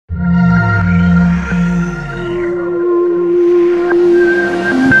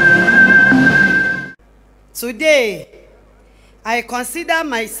Today, I consider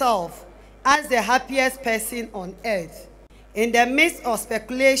myself as the happiest person on earth. In the midst of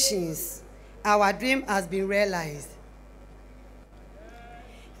speculations, our dream has been realized.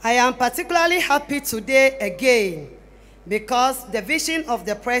 I am particularly happy today again because the vision of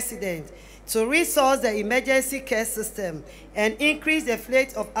the President to resource the emergency care system and increase the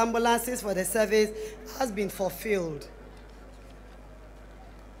fleet of ambulances for the service has been fulfilled.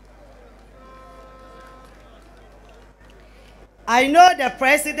 I know the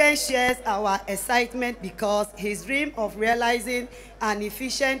President shares our excitement because his dream of realizing an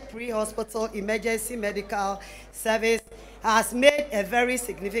efficient pre-hospital emergency medical service has made a very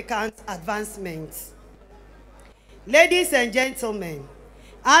significant advancement. Ladies and gentlemen,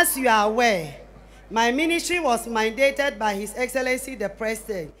 as you are aware, my ministry was mandated by His Excellency the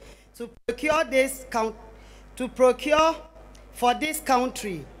President to procure for this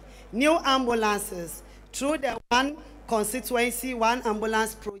country new ambulances through the One Constituency, One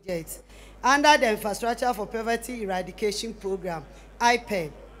Ambulance project under the Infrastructure for Poverty Eradication Program, IPEP.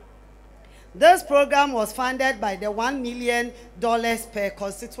 This program was funded by the $1 million per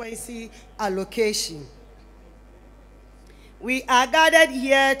constituency allocation. We are gathered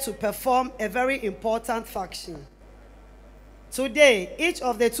here to perform a very important function. Today, each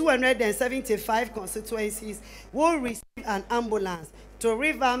of the 275 constituencies will receive an ambulance to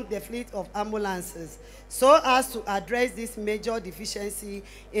revamp the fleet of ambulances so as to address this major deficiency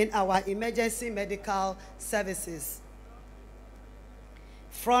in our emergency medical services.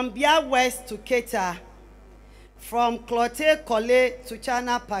 From Bia West to Keta, from Klote Kole to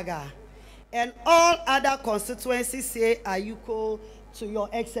Chana Paga, and all other constituencies say Ayuko to Your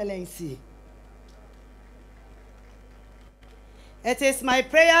Excellency. It is my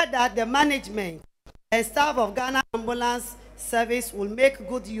prayer that the management and staff of Ghana Ambulance Service will make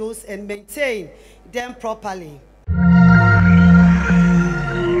good use and maintain them properly.